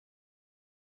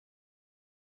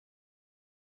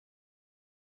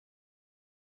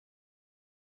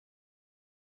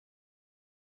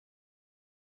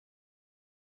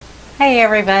Hey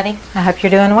everybody, I hope you're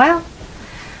doing well.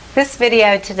 This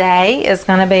video today is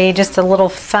going to be just a little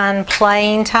fun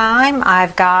playing time.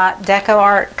 I've got deco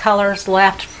art colors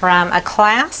left from a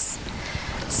class,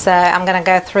 so I'm going to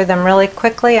go through them really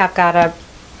quickly. I've got a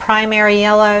primary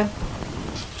yellow,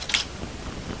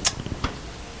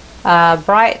 a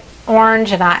bright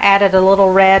orange, and I added a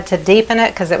little red to deepen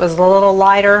it because it was a little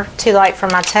lighter, too light for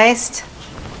my taste.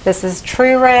 This is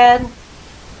true red.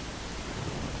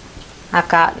 I've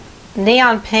got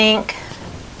neon pink,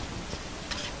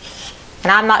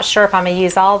 and I'm not sure if I'm going to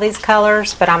use all these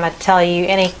colors, but I'm going to tell you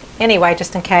anyway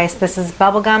just in case. This is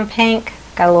Bubblegum Pink,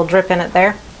 got a little drip in it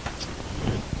there.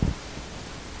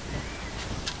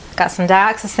 Got some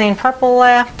Dioxazine Purple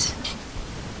left,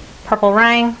 Purple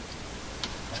Rain,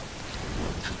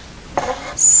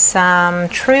 some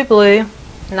True Blue,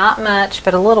 not much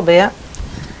but a little bit,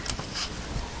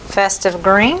 Festive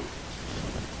Green,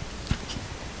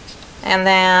 and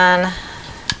then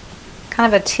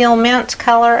kind of a teal mint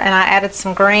color, and I added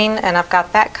some green, and I've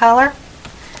got that color.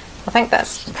 I think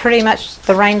that's pretty much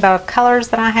the rainbow of colors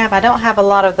that I have. I don't have a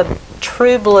lot of the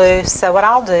true blue, so what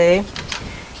I'll do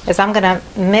is I'm going to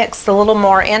mix a little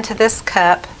more into this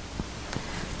cup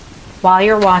while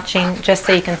you're watching, just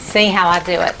so you can see how I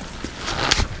do it.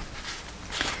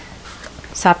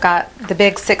 So I've got the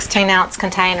big 16-ounce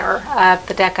container of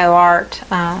the deco art.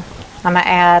 I'm going to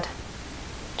add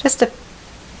just a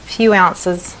few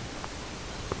ounces.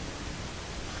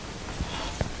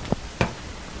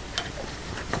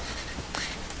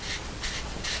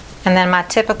 And then my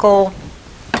typical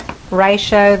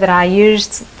ratio that I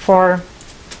use for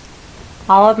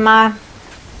all of my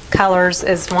colors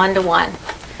is 1:1.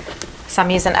 So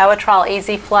I'm using Owatrol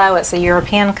Easy Flow. It's a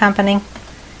European company.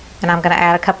 And I'm going to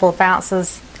add a couple of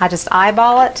ounces. I just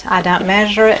eyeball it. I don't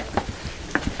measure it.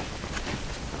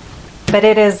 But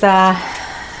it is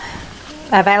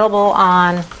available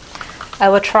on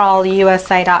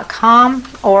owatrolusa.com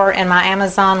or in my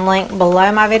Amazon link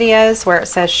below my videos where it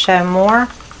says show more.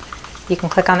 You can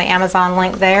click on the Amazon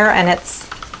link there, and it's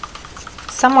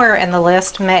somewhere in the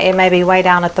list. It may be way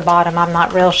down at the bottom. I'm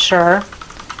not real sure.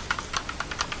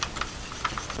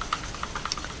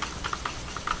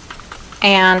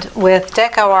 And with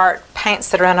deco art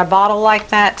paints that are in a bottle like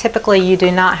that, typically you do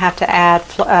not have to add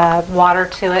water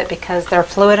to it because they're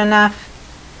fluid enough.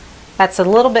 That's a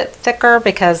little bit thicker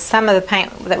because some of the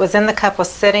paint that was in the cup was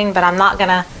sitting, but I'm not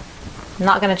gonna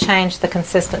change the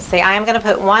consistency. I am gonna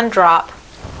put 1 drop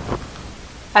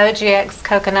OGX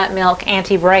Coconut Milk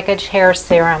Anti-breakage Hair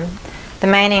Serum. The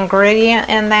main ingredient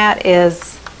in that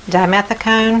is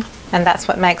dimethicone, and that's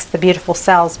what makes the beautiful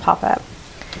cells pop up.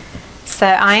 So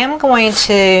I am going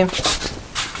to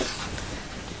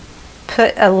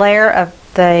put a layer of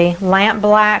the lamp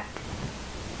black,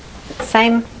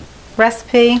 same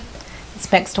recipe. It's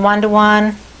mixed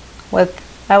 1:1 with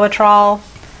Owatrol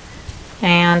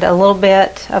and a little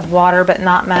bit of water, but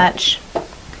not much.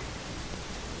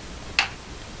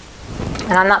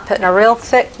 And I'm not putting a real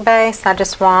thick base, I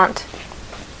just want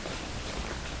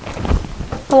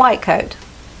a light coat.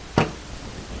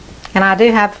 And I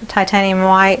do have titanium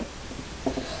white.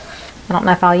 I don't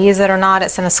know if I'll use it or not.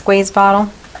 It's in a squeeze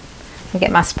bottle. I'll get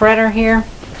my spreader here.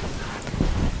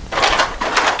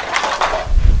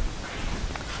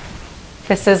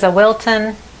 This is a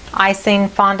Wilton icing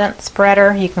fondant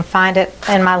spreader. You can find it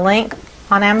in my link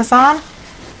on Amazon.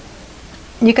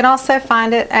 You can also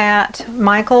find it at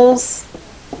Michael's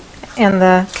in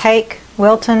the cake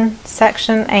Wilton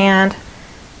section, and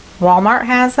Walmart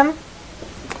has them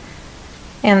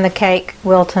in the cake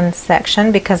Wilton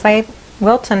section because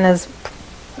Wilton is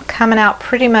coming out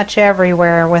pretty much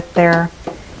everywhere with their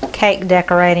cake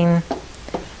decorating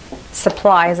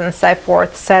supplies and so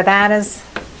forth. So that is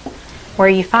where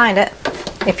you find it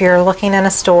if you're looking in a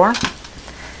store.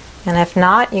 And if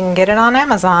not, you can get it on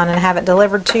Amazon and have it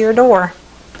delivered to your door.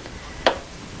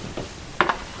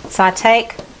 So I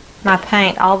take my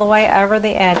paint all the way over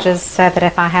the edges so that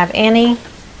if I have any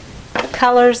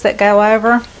colors that go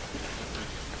over,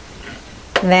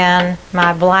 then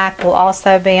my black will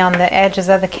also be on the edges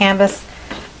of the canvas.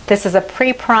 This is a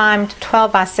pre-primed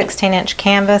 12 by 16 inch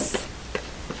canvas,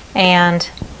 and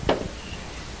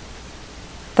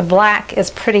the black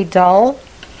is pretty dull,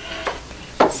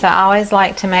 so I always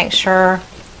like to make sure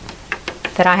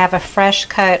that I have a fresh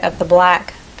coat of the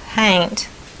black paint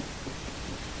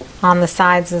on the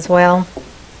sides as well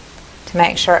to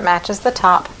make sure it matches the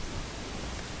top.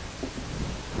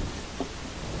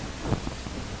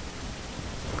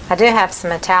 I do have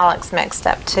some metallics mixed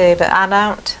up too, but I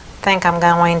don't think I'm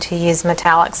going to use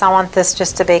metallics. I want this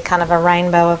just to be kind of a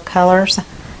rainbow of colors.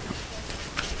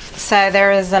 So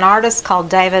there is an artist called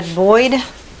David Boyd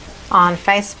on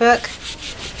Facebook.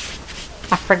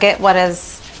 I forget what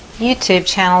his YouTube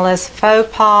channel is, Faux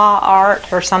Pas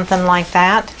Art or something like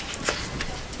that.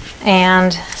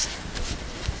 And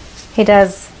he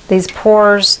does these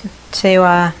pours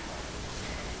to,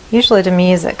 usually to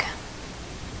music.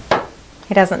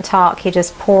 He doesn't talk, he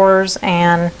just pours,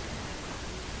 and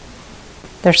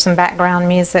there's some background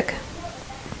music,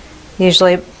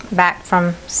 usually back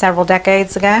from several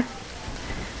decades ago.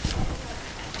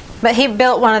 But he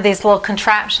built one of these little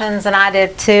contraptions, and I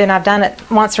did too, and I've done it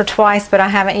once or twice, but I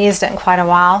haven't used it in quite a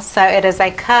while. So it is a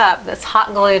cup that's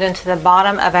hot glued into the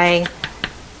bottom of a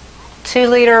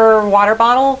 2-liter water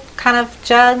bottle kind of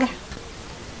jug,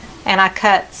 and I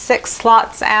cut 6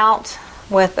 slots out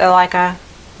with like a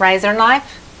razor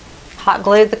knife, hot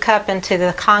glued the cup into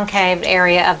the concave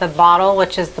area of the bottle,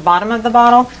 which is the bottom of the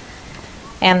bottle,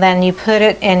 and then you put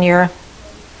it in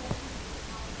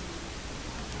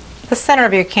the center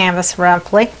of your canvas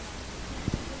roughly,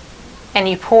 and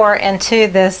you pour into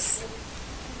this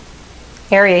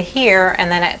area here,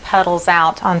 and then it puddles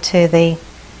out onto the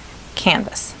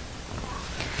canvas.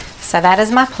 So that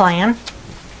is my plan.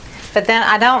 But then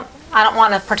I don't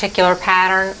want a particular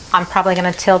pattern. I'm probably going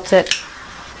to tilt it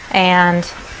and,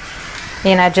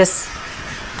 you know, just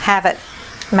have it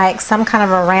make some kind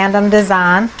of a random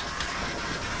design.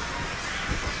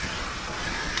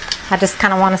 I just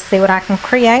kind of want to see what I can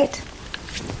create.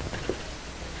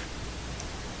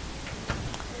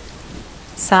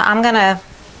 So I'm going to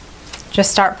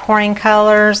just start pouring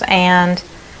colors, and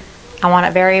I want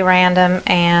it very random,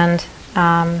 and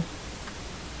I'm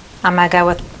going to go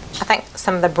with, I think,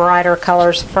 some of the brighter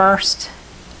colors first,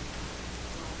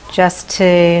 just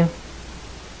to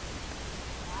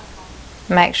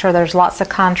make sure there's lots of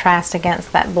contrast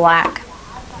against that black.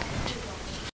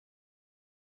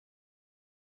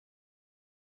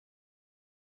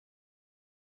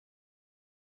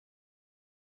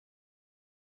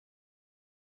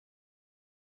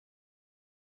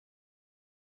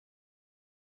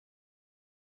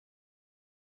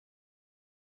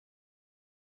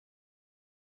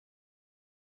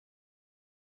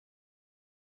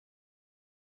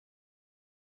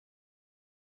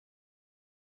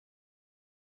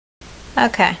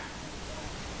 Okay,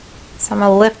 so I'm going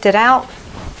to lift it out.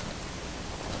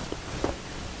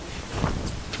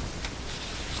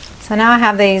 So now I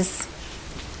have these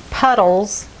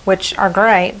puddles, which are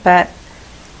great,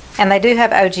 and they do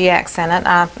have OGX in it.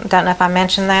 I don't know if I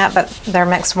mentioned that, but they're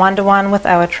mixed 1-to-1 with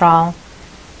Owatrol,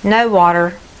 no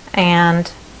water,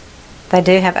 and they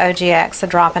do have OGX, a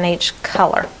drop in each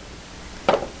color.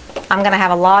 I'm going to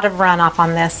have a lot of runoff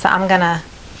on this, so I'm going to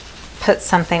put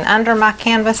something under my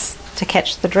canvas to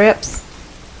catch the drips.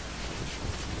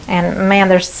 And man,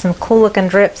 there's some cool looking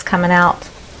drips coming out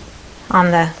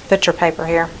on the butcher paper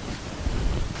here.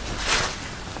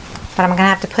 But I'm going to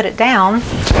have to put it down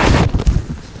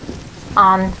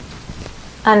on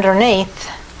underneath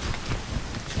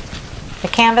the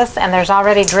canvas, and there's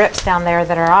already drips down there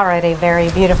that are already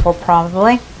very beautiful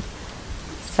probably.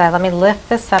 So let me lift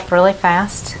this up really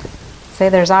fast. See,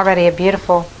 there's already a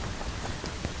beautiful,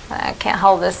 I can't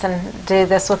hold this and do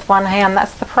this with one hand,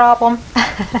 that's the problem.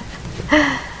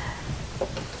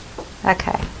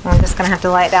 Okay, I'm just going to have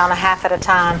to lay it down a half at a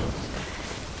time.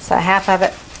 So half of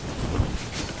it.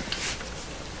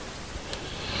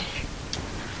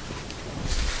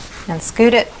 And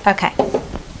scoot it. Okay.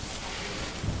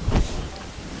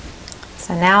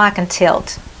 So now I can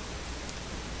tilt.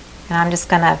 And I'm just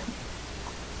going to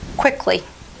quickly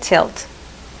tilt.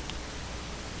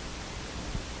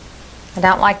 I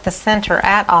don't like the center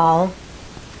at all.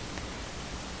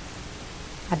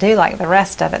 I do like the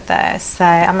rest of it though, so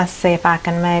I'm going to see if I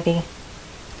can maybe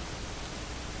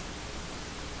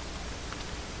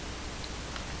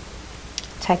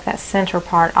take that center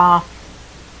part off.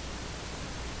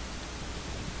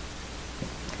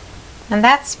 And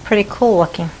that's pretty cool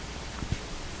looking.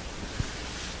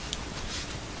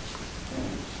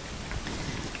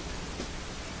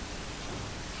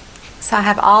 So I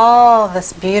have all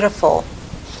this beautiful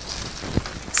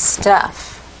stuff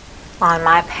on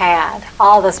my pad,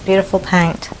 all this beautiful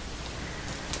paint.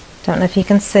 Don't know if you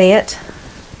can see it.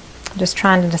 I'm just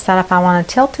trying to decide if I want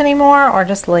to tilt anymore or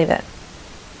just leave it,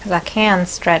 because I can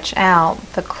stretch out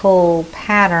the cool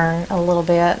pattern a little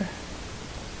bit.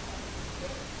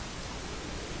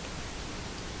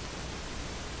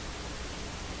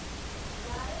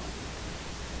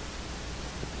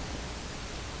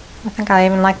 I think I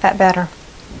even like that better.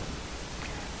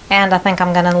 And I think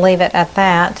I'm going to leave it at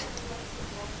that.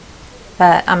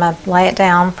 But I'm going to lay it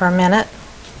down for a minute.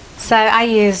 So I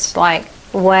used like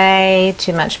way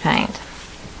too much paint.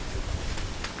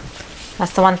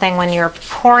 That's the one thing when you're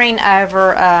pouring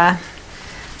over a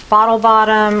bottle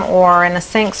bottom or in a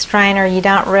sink strainer, you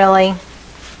don't really,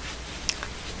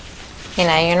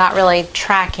 you're not really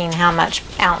tracking how much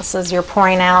ounces you're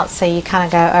pouring out, so you kind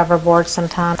of go overboard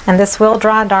sometimes. And this will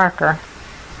dry darker.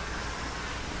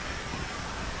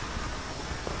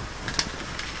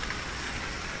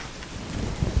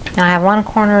 Now I have one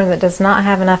corner that does not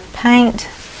have enough paint,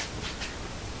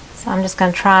 so I'm just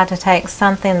going to try to take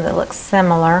something that looks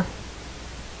similar.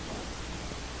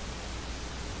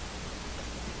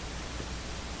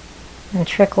 And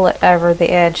trickle it over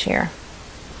the edge here.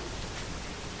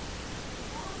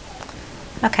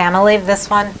 Okay, I'm going to leave this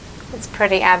one. It's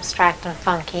pretty abstract and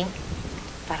funky,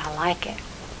 but I like it.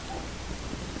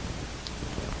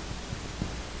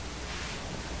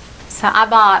 So I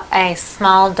bought a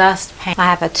small dust pan.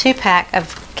 I have a 2-pack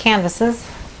of canvases,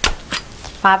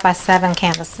 5x7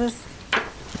 canvases.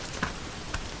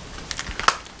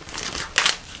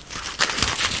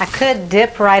 I could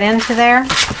dip right into there.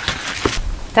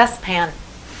 Dustpan.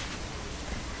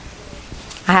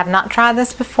 I have not tried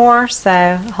this before,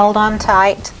 so hold on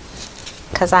tight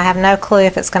because I have no clue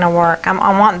if it's going to work.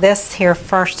 I want this here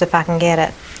first if I can get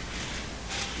it.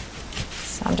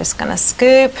 So I'm just going to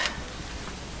scoop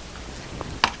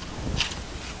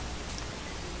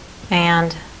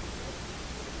and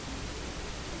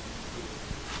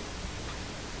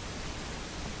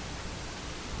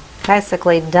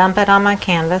basically dump it on my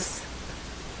canvas.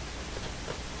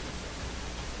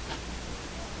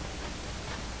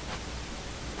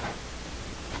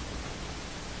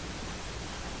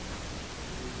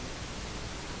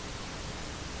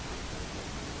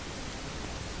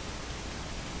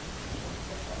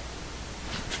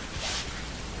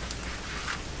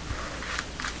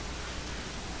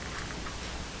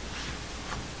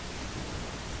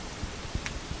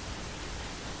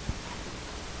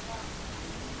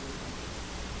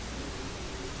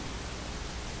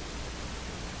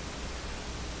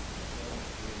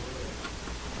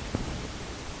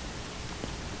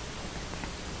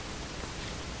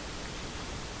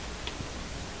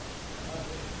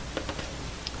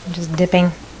 I'm just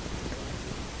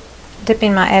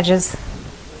dipping my edges.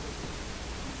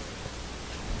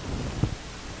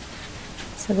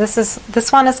 So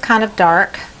this one is kind of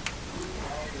dark.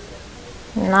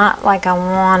 Not like I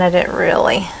wanted it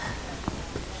really.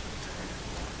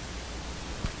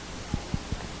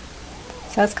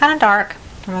 So it's kind of dark.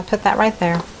 I'm going to put that right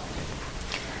there.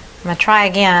 I'm going to try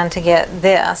again to get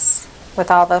this with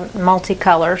all the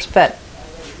multicolors, but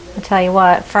I'll tell you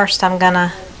what, first I'm going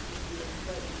to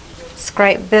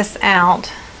scrape this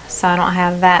out so I don't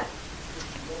have that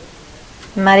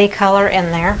muddy color in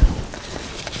there.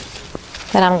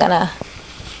 Then I'm going to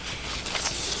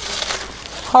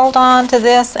hold on to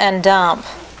this and dump.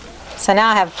 So now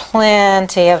I have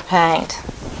plenty of paint.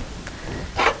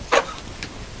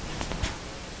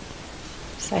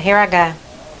 So here I go.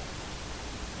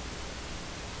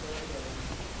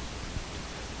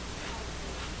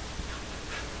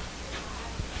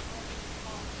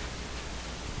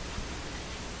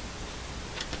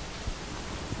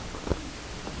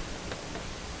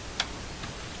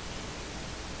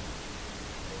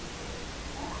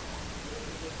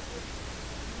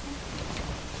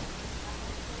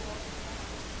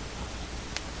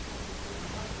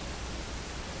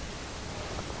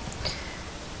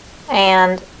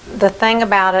 And the thing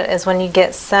about it is when you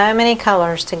get so many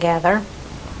colors together,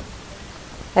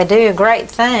 they do great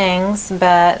things,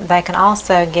 but they can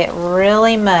also get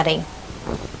really muddy.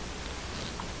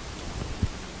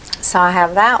 So I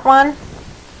have that one,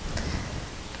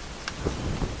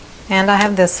 and I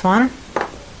have this one.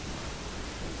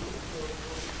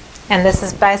 And this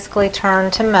is basically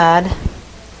turned to mud.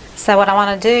 So what I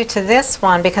want to do to this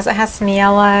one, because it has some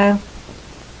yellow,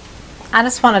 I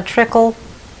just want to trickle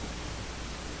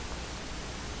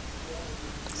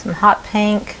some hot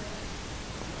pink,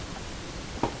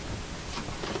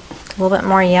 a little bit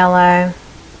more yellow,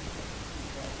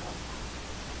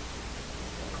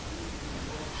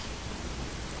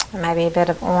 and maybe a bit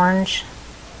of orange.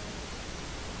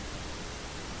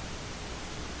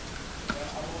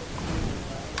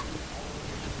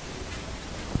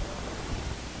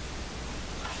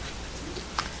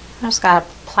 I just got a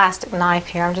plastic knife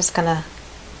here. I'm just going to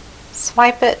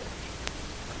swipe it.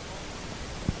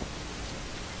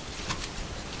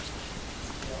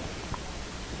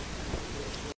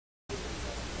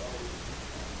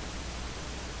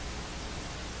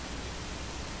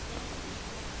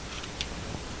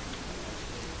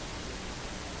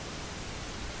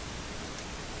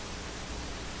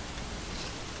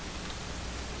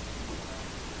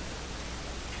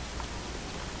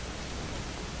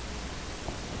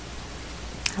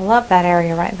 I love that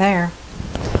area right there.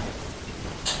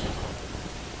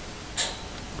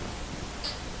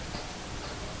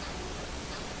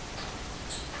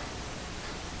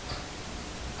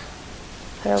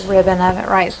 Put a ribbon of it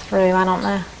right through, I don't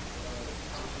know.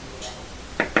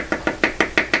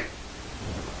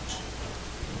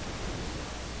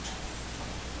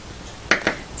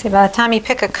 See, by the time you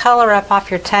pick a color up off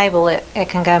your table, it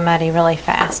can go muddy really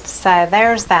fast. So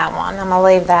there's that one. I'm going to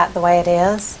leave that the way it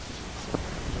is.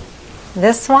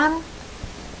 This one,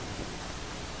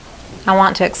 I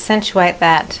want to accentuate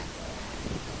that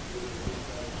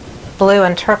blue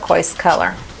and turquoise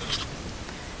color.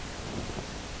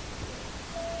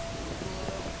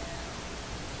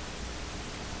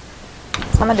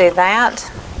 So I'm going to do that.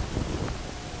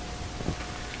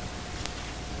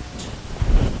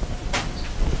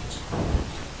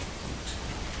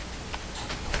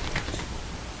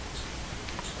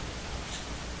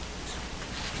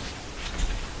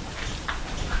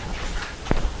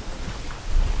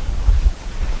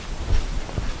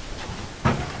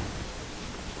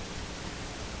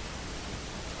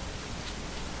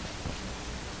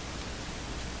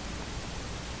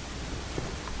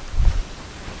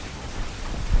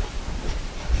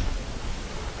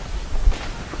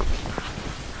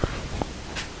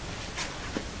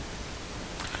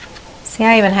 See,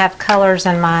 I even have colors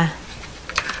in my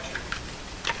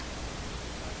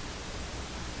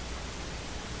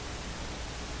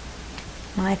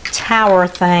tower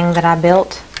thing that I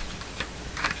built.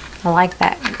 I like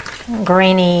that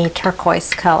greeny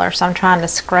turquoise color, so I'm trying to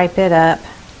scrape it up.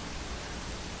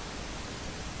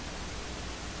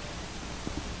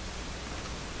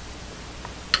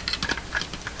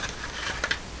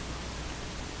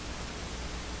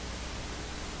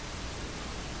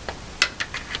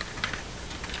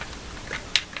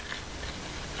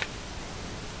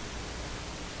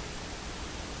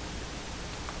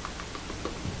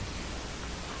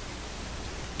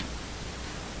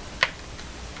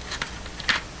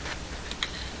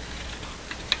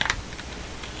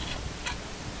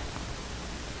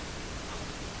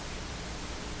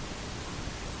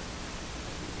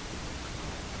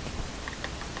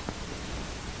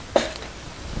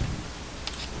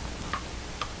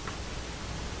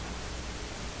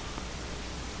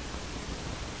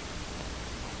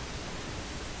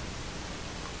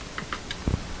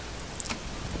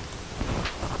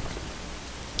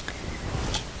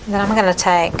 Then I'm going to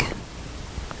take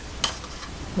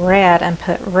red and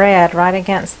put red right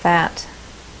against that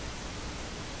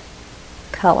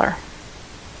color.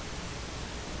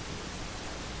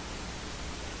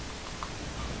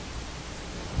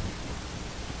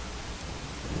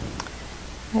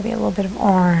 Maybe a little bit of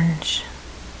orange.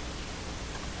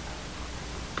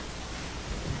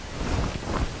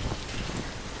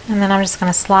 And then I'm just going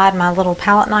to slide my little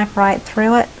palette knife right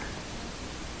through it.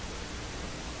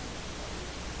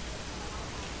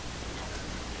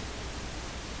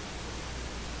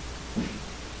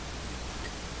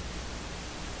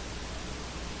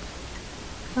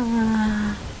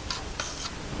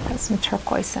 Put some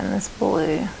turquoise in this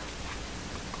blue.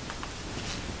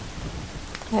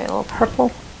 Maybe a little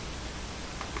purple.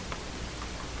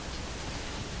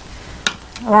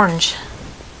 Orange.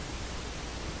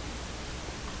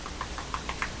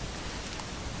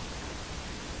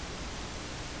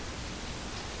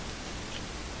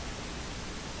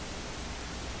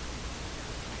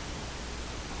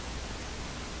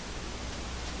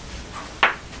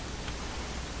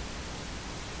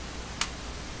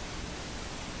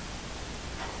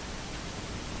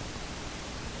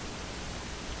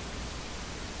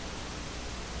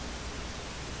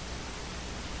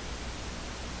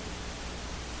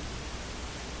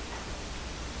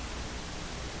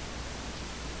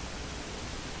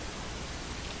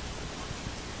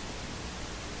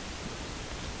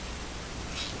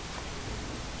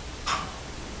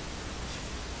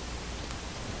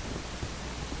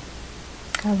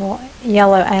 A little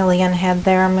yellow alien head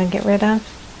there I'm going to get rid of.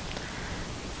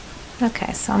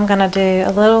 Okay, so I'm going to do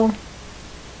a little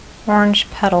orange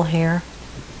petal here.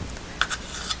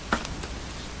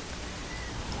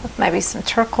 With maybe some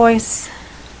turquoise.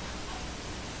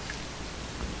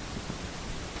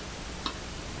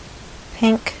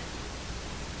 Pink.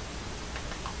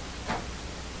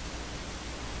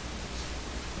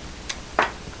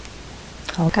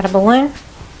 Oh, got a balloon.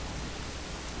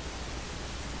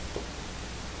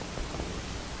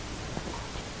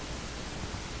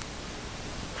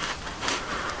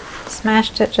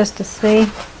 Smashed it just to see.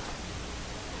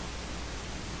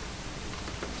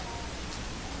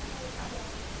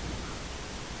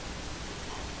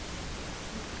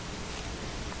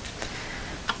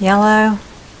 Yellow,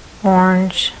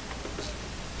 orange,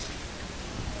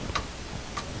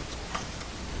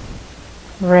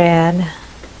 red.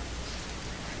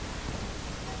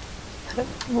 Put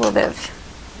a little bit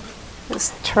of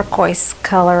this turquoise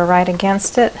color right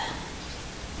against it.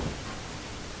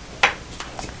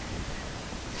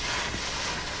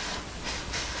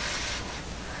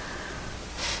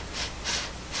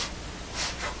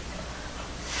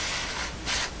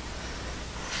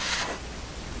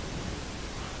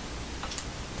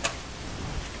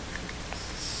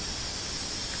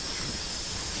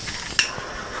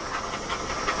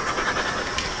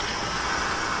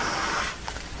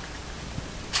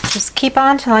 Just keep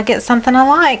on till I get something I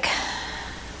like.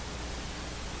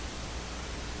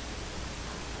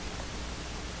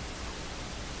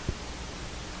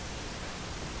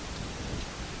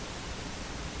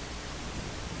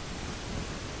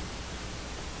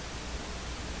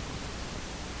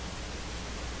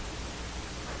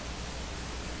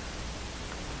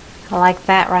 I like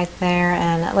that right there,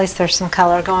 and at least there's some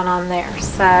color going on there.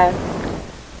 So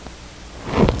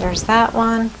there's that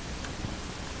one.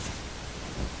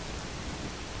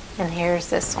 And here's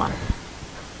this one.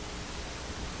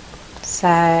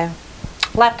 So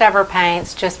leftover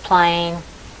paints, just plain.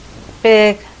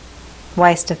 Big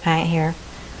waste of paint here.